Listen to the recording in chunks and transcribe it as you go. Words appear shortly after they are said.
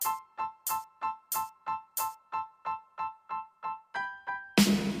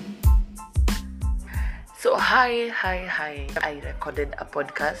So, hi. I recorded a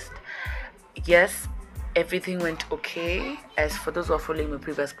podcast. Yes, everything went okay, as for those who are following my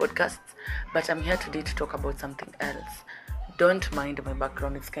previous podcasts, but I'm here today to talk about something else. Don't mind my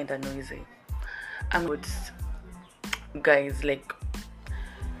background, it's kind of noisy. I'm good, guys, like,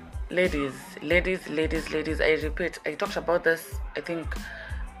 ladies. I repeat, I talked about this, I think,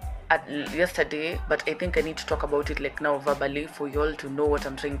 yesterday, but I think I need to talk about it like now verbally for you all to know what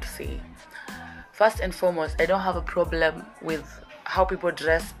I'm trying to say. First and foremost, I don't have a problem with how people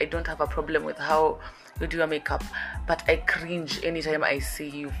dress. I don't have a problem with how you do your makeup, but I cringe anytime I see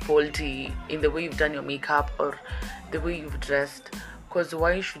you faulty in the way you've done your makeup or the way you've dressed. Because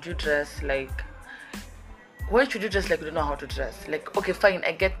why should you dress like you don't know how to dress? Like, okay, fine,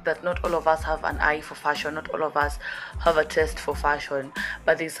 I get that not all of us have an eye for fashion, not all of us have a taste for fashion,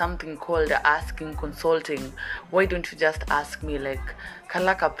 but there's something called asking, consulting. Why don't you just ask me, like,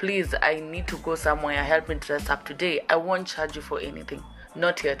 Kalaka, please, I need to go somewhere, help me dress up today. I won't charge you for anything.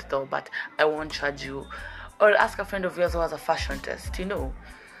 Not yet though, but I won't charge you. Or ask a friend of yours who has a fashion test,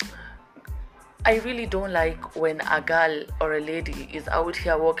 I really don't like when a girl or a lady is out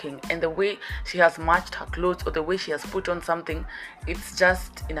here walking and the way she has matched her clothes or the way she has put on something, it's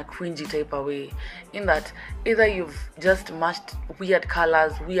just in a cringy type of way. In that either you've just matched weird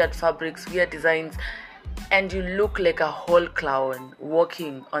colors, weird fabrics, weird designs, and you look like a whole clown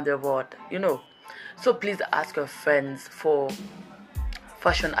walking on the road, So please ask your friends for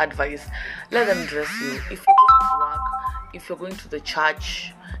fashion advice. Let them dress you. If you're going to work, if you're going to the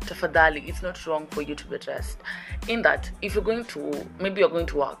church, tafadhali, it's not wrong for you to be dressed. In that, if you're going to, maybe you're going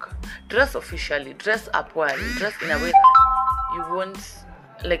to work, dress officially, dress up well, dress in a way that you won't,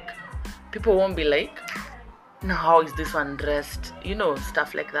 like, people won't be like, now how is this one dressed?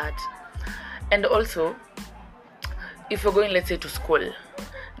 Stuff like that. And also, if you're going, let's say, to school,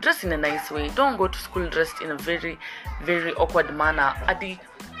 dress in a nice way. Don't go to school dressed in a very, very awkward manner.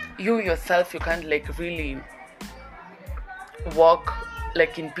 You yourself, you can't like really walk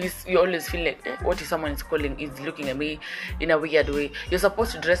like in peace. You always feel like what if someone is calling, is looking at me in a weird way. You're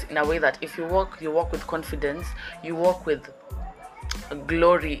supposed to dress in a way that if you walk with confidence, you walk with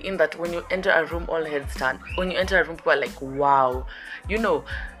glory, in that when you enter a room, all heads turn. When you enter a room, people are like, wow.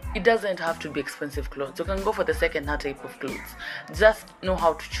 It doesn't have to be expensive clothes. You can go for the second-hand type of clothes. Just know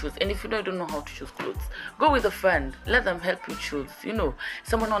how to choose. And if you don't know how to choose clothes, go with a friend. Let them help you choose.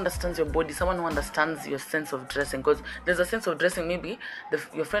 Someone who understands your body, someone who understands your sense of dressing. Because there's a sense of dressing. Maybe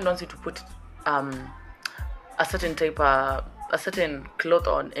your friend wants you to put a certain cloth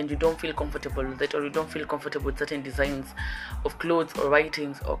on, and you don't feel comfortable with it, or you don't feel comfortable with certain designs of clothes or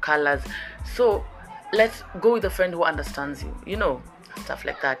writings or colors. So let's go with a friend who understands you. Stuff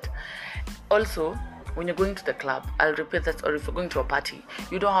like that. Also, when you're going to the club, I'll repeat that, or if you're going to a party,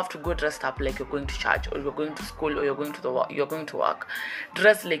 you don't have to go dressed up like you're going to church, or you're going to school, or you're going to work.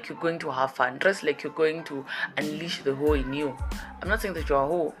 Dress like you're going to have fun. Dress like you're going to unleash the hoe in you. I'm not saying that you're a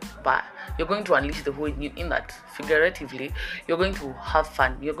hoe, but you're going to unleash the hoe in you, in that figuratively you're going to have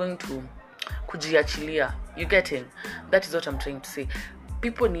fun. You're going to kujiachilia. You getting? That is what I'm trying to say.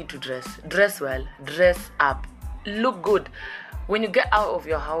 People need to dress well, dress up, look good. When you get out of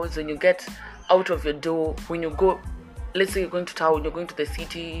your house, when you get out of your door, when you go, let's say you're going to town, you're going to the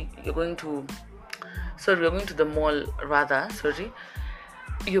city, you're going to the mall rather,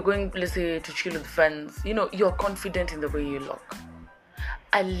 you're going, let's say, to chill with friends, you're confident in the way you look.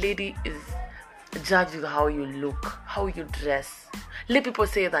 A lady is judged with how you look, how you dress. Let people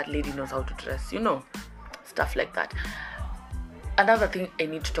say that lady knows how to dress, stuff like that. Another thing I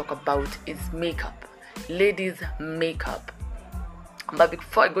need to talk about is makeup. Ladies' makeup. But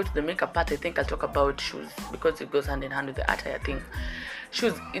before I go to the makeup part, I think I'll talk about shoes, because it goes hand in hand with the attire thing.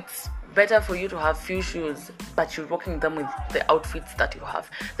 Shoes, it's better for you to have few shoes, but you're rocking them with the outfits that you have.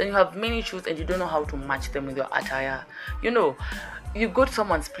 Then you have many shoes and you don't know how to match them with your attire. You go to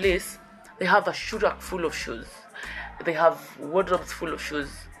someone's place, they have a shoe rack full of shoes. They have wardrobes full of shoes,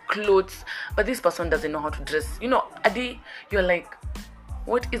 clothes, but this person doesn't know how to dress. Adi, you're like,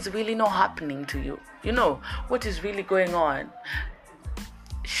 what is really not happening to you? What is really going on?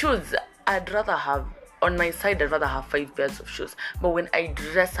 Shoes, I'd rather have 5 pairs of shoes. But when I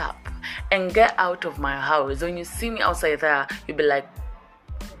dress up and get out of my house, when you see me outside there, you'll be like,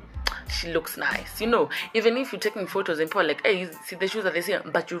 she looks nice. Even if you're taking photos and people are like, hey, see the shoes are the same,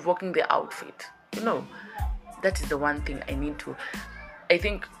 but you're rocking the outfit. That is the one thing I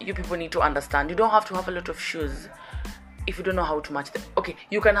think you people need to understand. You don't have to have a lot of shoes if you don't know how to match them. Okay,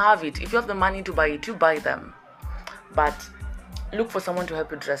 you can have it. If you have the money to buy it, you buy them. But look for someone to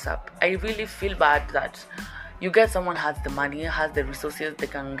help you dress up. I really feel bad that You get someone has the money, has the resources, they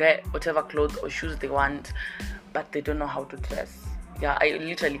can get whatever clothes or shoes they want, but they don't know how to dress. Yeah, I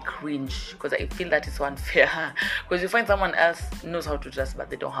literally cringe because I feel that is so unfair. Because you find someone else knows how to dress,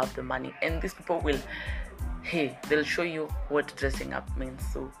 but they don't have the money, and these people will, they'll show you what dressing up means.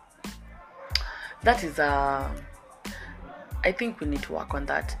 So that is I think we need to work on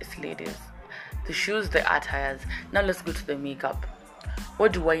that as ladies. The shoes, the attires. Now let's go to the makeup.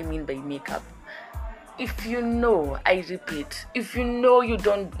 What do I mean by makeup? If you know, I repeat, if you know you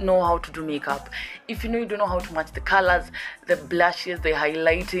don't know how to do makeup, if you know you don't know how to match the colors, the blushes, the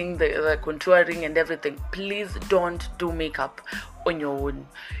highlighting, the contouring and everything, please don't do makeup on your own.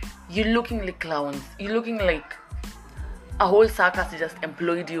 You're looking like clowns. You're looking like a whole circus just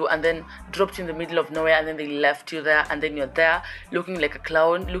employed you and then dropped you in the middle of nowhere, and then they left you there, and then you're there looking like a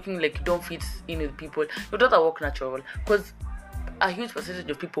clown, looking like you don't fit in with people. You'd rather walk natural, because a huge percentage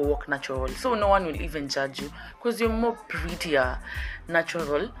of people walk natural, so no one will even judge you, because you're more prettier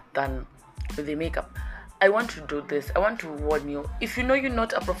natural than with the makeup. I want to do this. I want to warn you. If you know you're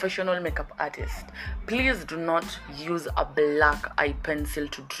not a professional makeup artist, please do not use a black eye pencil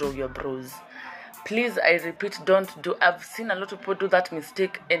to draw your brows. Please, I repeat, don't do. I've seen a lot of people do that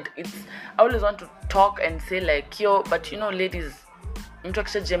mistake, and I always want to talk and say like, yo, but ladies,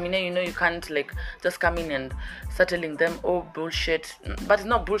 Gemini, you can't like just come in and start telling them, oh, bullshit. But it's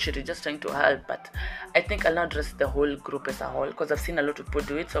not bullshit, it's just trying to help. But I think I'll not address the whole group as a whole, because I've seen a lot of people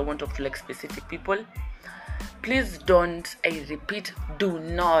do it, so I want to flex specific people. Please don't, I repeat, do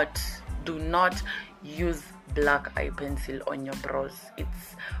not use black eye pencil on your brows.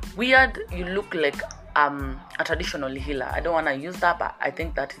 It's weird. You look like a traditional healer. I don't want to use that, but I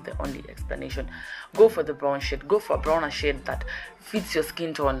think that is the only explanation. Go for the brown shade. Go for a browner shade that fits your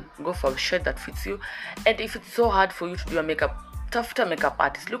skin tone. Go for a shade that fits you. And if it's so hard for you to do your makeup, tough to makeup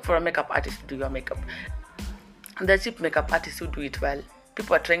artist. Look for a makeup artist to do your makeup. The cheap makeup artists who do it well.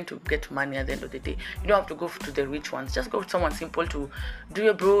 People are trying to get money at the end of the day. You don't have to go to the rich ones. Just go to someone simple to do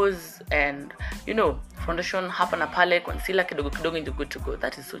your brows and, foundation, hapa na pale, concealer, kidogo and you're good to go.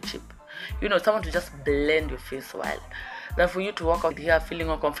 That is so cheap. Someone to just blend your face well. Than for you to walk out here feeling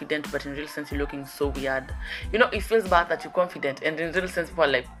all confident, but in real sense you're looking so weird. It feels bad that you're confident, and in real sense people are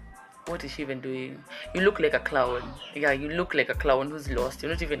like, what is she even doing? You look like a clown. Yeah, you look like a clown who's lost.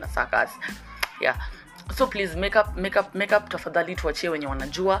 You're not even a circus. Yeah. So please, makeup tafadhali tuachie wenye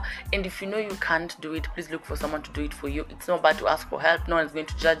wanajua, and if you know you can't do it, please look for someone to do it for you. It's not bad to ask for help. No one's going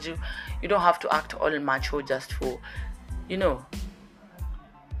to judge you. You don't have to act all macho just for,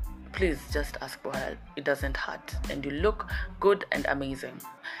 please just ask for help. It doesn't hurt, and you look good and amazing.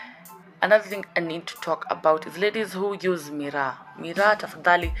 Another thing I need to talk about is ladies who use mirror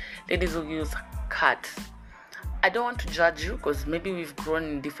tafadhali, ladies who use cut. I don't want to judge you, because maybe we've grown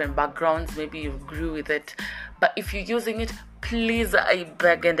in different backgrounds, maybe you grew with it, but if you're using it, please, I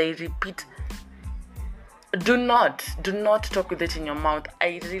beg and I repeat, do not talk with it in your mouth.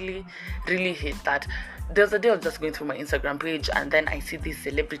 I really, really hate that. There's a day I was just going through my Instagram page, and then I see this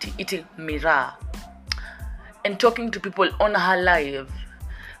celebrity eating mirror and talking to people on her live.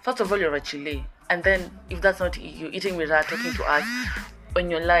 First of all, you're a chile, and then if that's not you, eating mirror, talking to us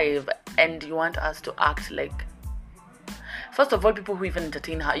on your live, and you want us to act like, first of all, people who even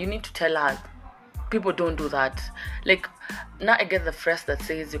entertain her, you need to tell her, people don't do that. Like, now I get the phrase that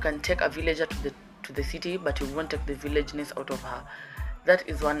says you can take a villager to the city, but you won't take the villageness out of her. That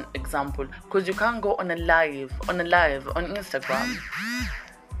is one example, because you can't go on a live on Instagram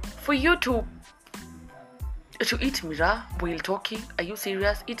for you to eat mirror while talking. Are you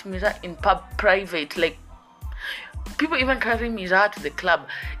serious? Eat mirror in private, like people even carry mirror to the club.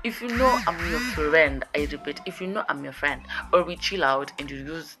 If you know I'm your friend, I repeat, if you know I'm your friend, or we chill out and you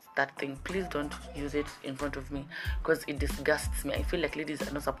use that thing, please don't use it in front of me, because it disgusts me. I feel like ladies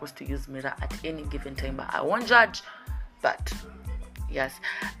are not supposed to use mirror at any given time, but I won't judge. But yes,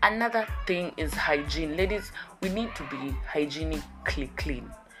 another thing is hygiene. Ladies, we need to be hygienically clean.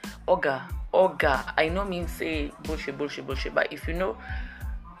 Oga, I know means say bullshit, but if you know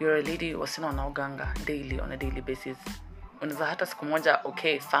you're a lady wasina unaoganga on a daily basis, unaweza hata siku moja,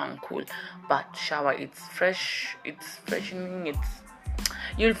 okay, fine, cool, but shower, it's fresh, it's freshening,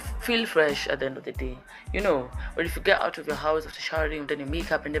 you'll feel fresh at the end of the day, or if you get out of your house after showering, done your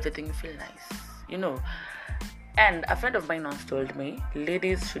makeup and everything, you feel nice, And a friend of mine once told me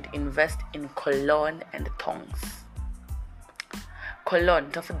ladies should invest in cologne and tongs.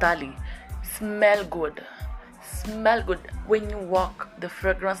 Cologne, tafadhali, smell good when you walk, the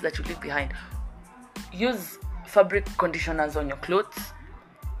fragrance that you leave behind. Use fabric conditioners on your clothes,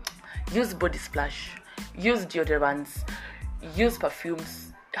 use body splash, use deodorants, use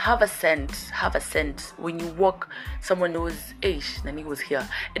perfumes, have a scent. When you walk, someone knows, Nani was here.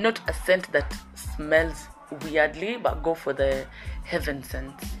 And not a scent that smells weirdly, but go for the heaven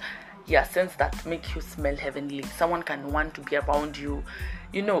scents. Yeah, scents that make you smell heavenly. Someone can want to be around you.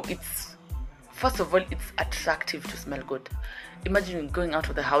 It's, first of all, it's attractive to smell good. Imagine going out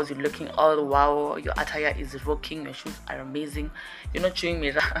of the house, you're looking all wow, your attire is rocking, your shoes are amazing, you're not chewing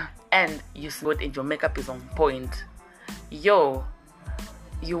mirror, and you smell good and your makeup is on point. You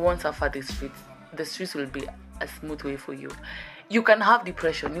won't suffer the streets. The streets will be a smooth way for you. You can have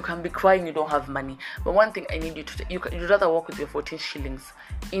depression, you can be crying, you don't have money. But one thing I need you to you'd rather walk with your 14 shillings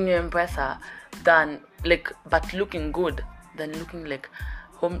in your M-Pesa but looking good than looking like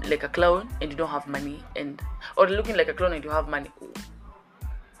a clown and you don't have money, or looking like a clown and you have money.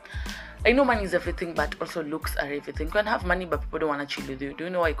 I know money is everything, but also looks are everything. You can have money, but people don't want to chill with you. Do you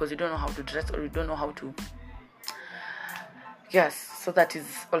know why? Because you don't know how to dress, or you don't know how to. Yes, so that is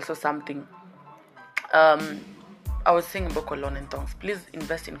also something. I was saying about cologne and tongs. Please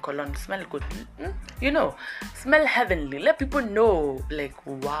invest in cologne. Smell good. Smell heavenly. Let people know, like,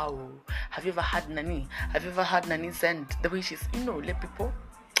 wow. Have you ever had Nani? Have you ever had Nani scent? The way she's, let people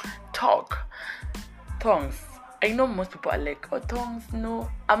talk. Tongs. I know most people are like, oh, tongs, no.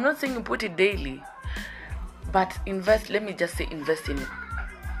 I'm not saying you put it daily. But let me just say invest in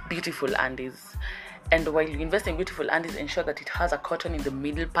beautiful undies. And while you invest in beautiful undies, ensure that it has a cotton in the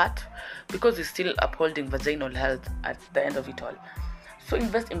middle part, because it's still upholding vaginal health at the end of it all. So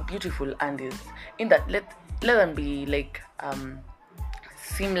invest in beautiful undies. In that, let them be like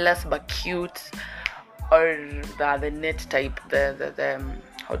seamless but cute, or the net type. The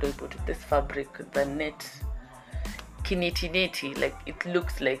how do I put it? This fabric, the net, kineti, like it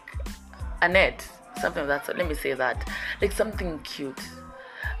looks like a net, something like that. So let me say that, like something cute.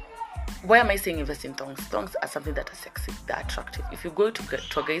 Why am I saying invest in thongs? Thongs are something that are sexy, they're attractive. If you go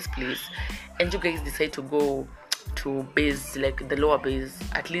to a guy's place and you guys decide to go to base, like the lower base,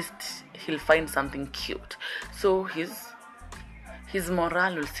 at least he'll find something cute. So his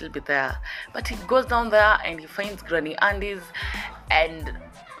morale will still be there. But he goes down there and he finds granny undies, and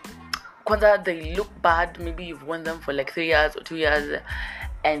kwanza they look bad. Maybe you've worn them for like 3 years or 2 years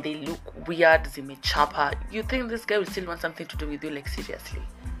and they look weird, zimechapa. You think this guy will still want something to do with you? Like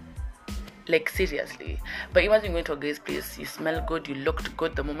seriously. But imagine going to a guy's place, you smell good, you looked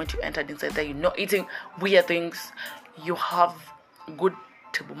good the moment you entered inside there, you're not eating weird things, you have good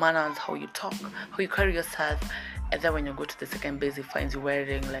table manners, how you talk, how you carry yourself, and then when you go to the second base, he finds you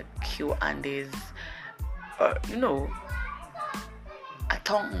wearing like cute undies, or a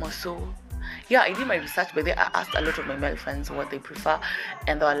tongue muscle. Yeah, I did my research, but I asked a lot of my male friends what they prefer,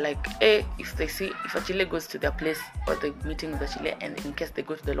 and they were like, if a chile goes to their place or they're meeting with a chile, and in case they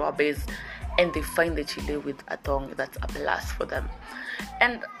go to the lower base and they find the chile with a tongue, that's a plus for them.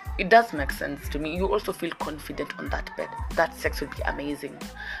 And it does make sense to me. You also feel confident on that bed. That sex would be amazing.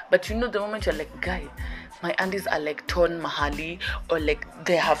 But the moment you're like, guy, my undies are like torn mahali, or like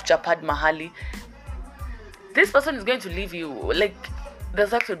they have chapad mahali, this person is going to leave you. Like, the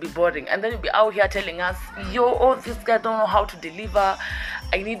sex will be boring, and then you'll be out here telling us, this guy don't know how to deliver.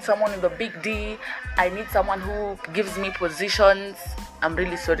 I need someone with a big D. I need someone who gives me positions. I'm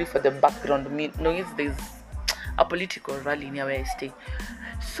really sorry for the background noise. There's a political rally near where I stay.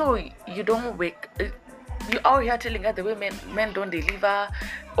 So you don't wake. You're out here telling us the way men don't deliver.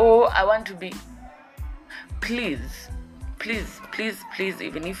 Oh, I want to be. Please,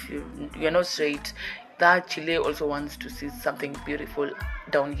 even if you're not straight, that chile also wants to see something beautiful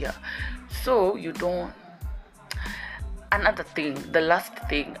down here. So you don't. Another thing, the last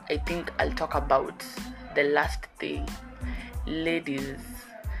thing I think I'll talk about, ladies,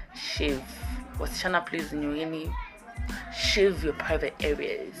 shave. Wasichana, please, shave your private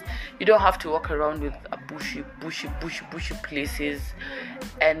areas. You don't have to walk around with a bushy places,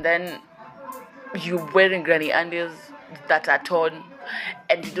 and then you wearing granny undies that are torn,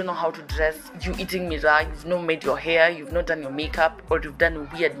 and you don't know how to dress. You eating mirror, you've not made your hair, you've not done your makeup, or you've done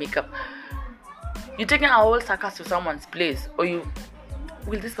weird makeup. You're taking a whole circus to someone's place, or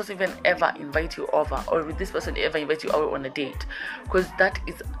will this person even ever invite you over, or will this person ever invite you out on a date? Because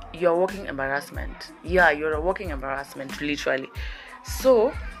you're walking embarrassment. Yeah, you're a walking embarrassment, literally.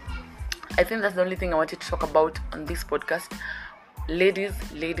 So I think that's the only thing I wanted to talk about on this podcast. Ladies,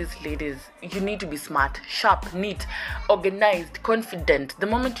 you need to be smart, sharp, neat, organized, confident. The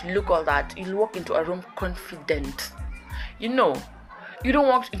moment you look all that, you'll walk into a room confident. You don't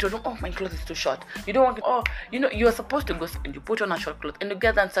walk into a room, oh, my clothes is too short. You don't walk, you're supposed to go and you put on a short cloth and you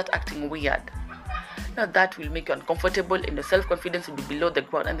get there and start acting weird. Now that will make you uncomfortable and your self-confidence will be below the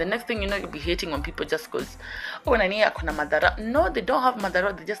ground. And the next thing you know, you'll be hating on people just because, oh, nani akona madhara. No, they don't have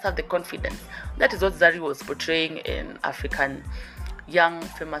madhara, they just have the confidence. That is what Zari was portraying in Young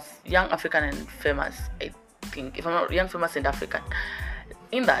African and Famous, I think. If I'm not Young, Famous and African.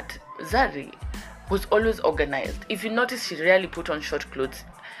 In that, Zari was always organized. If you notice, she rarely put on short clothes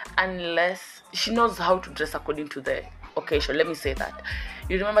unless she knows how to dress according to the occasion. Let me say that.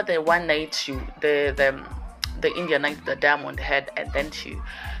 You remember the one night the Indian night the Diamond had, and then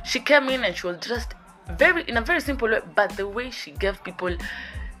she came in and she was dressed in a very simple way, but the way she gave people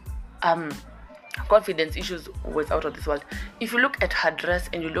confidence issues was out of this world. If you look at her dress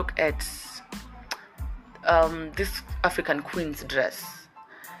and you look at this African queen's dress,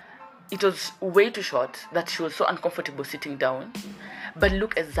 it was way too short that she was so uncomfortable sitting down. But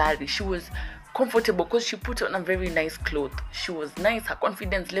look at Zari, she was comfortable because she put on a very nice cloth. She was nice, her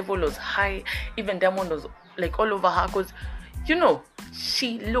confidence level was high. Even Diamond was like all over her because, you know,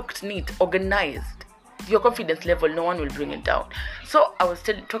 she looked neat, organized. Your confidence level, no one will bring it down. So I was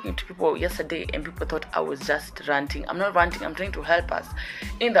still talking to people yesterday and people thought I was just ranting. I'm not ranting, I'm trying to help us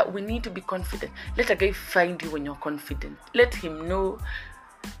in that we need to be confident. Let a guy find you when you're confident. Let him know,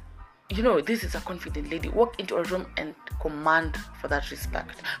 you know, this is a confident lady. Walk into a room and command for that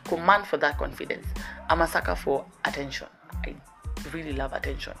respect. Command for that confidence. I'm a sucker for attention. I really love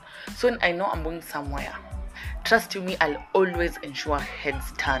attention. So when I know I'm going somewhere, trust you me, I'll always ensure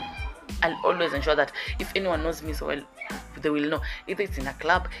heads turn. I'll always ensure that if anyone knows me so well, they will know. Either it's in a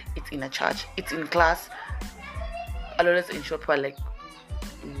club, it's in a church, it's in class. I'll always ensure people are like,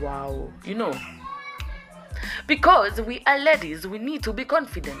 wow, you know. Because we are ladies, we need to be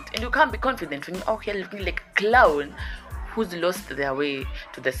confident. And you can't be confident when you're out here looking like a clown who's lost their way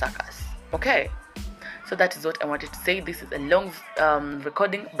to the circus. Okay? So that is what I wanted to say. This is a long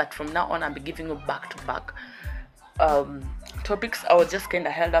recording, but from now on I'll be giving you back-to-back topics. I was just kind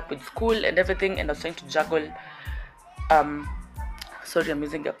of held up with school and everything, and I was trying to juggle. Sorry, I'm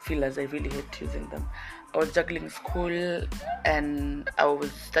using fillers. I really hate using them. I was juggling school and I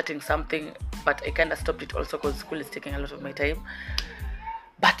was starting something, but I kind of stopped it also because school is taking a lot of my time.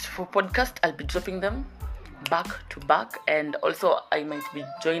 But for podcast, I'll be dropping them back to back, and also I might be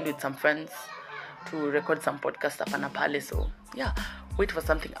joined with some friends to record some podcast up on a palace. So yeah, wait for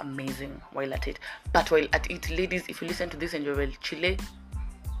something amazing while at it. But while at it, ladies, if you listen to this and you're well chile,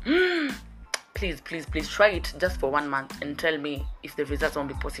 please try it just for 1 month and tell me if the results won't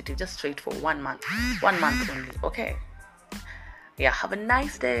be positive. Just try it for 1 month. 1 month only, okay? Yeah, have a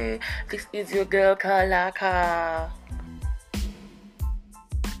nice day. This is your girl Kalaka.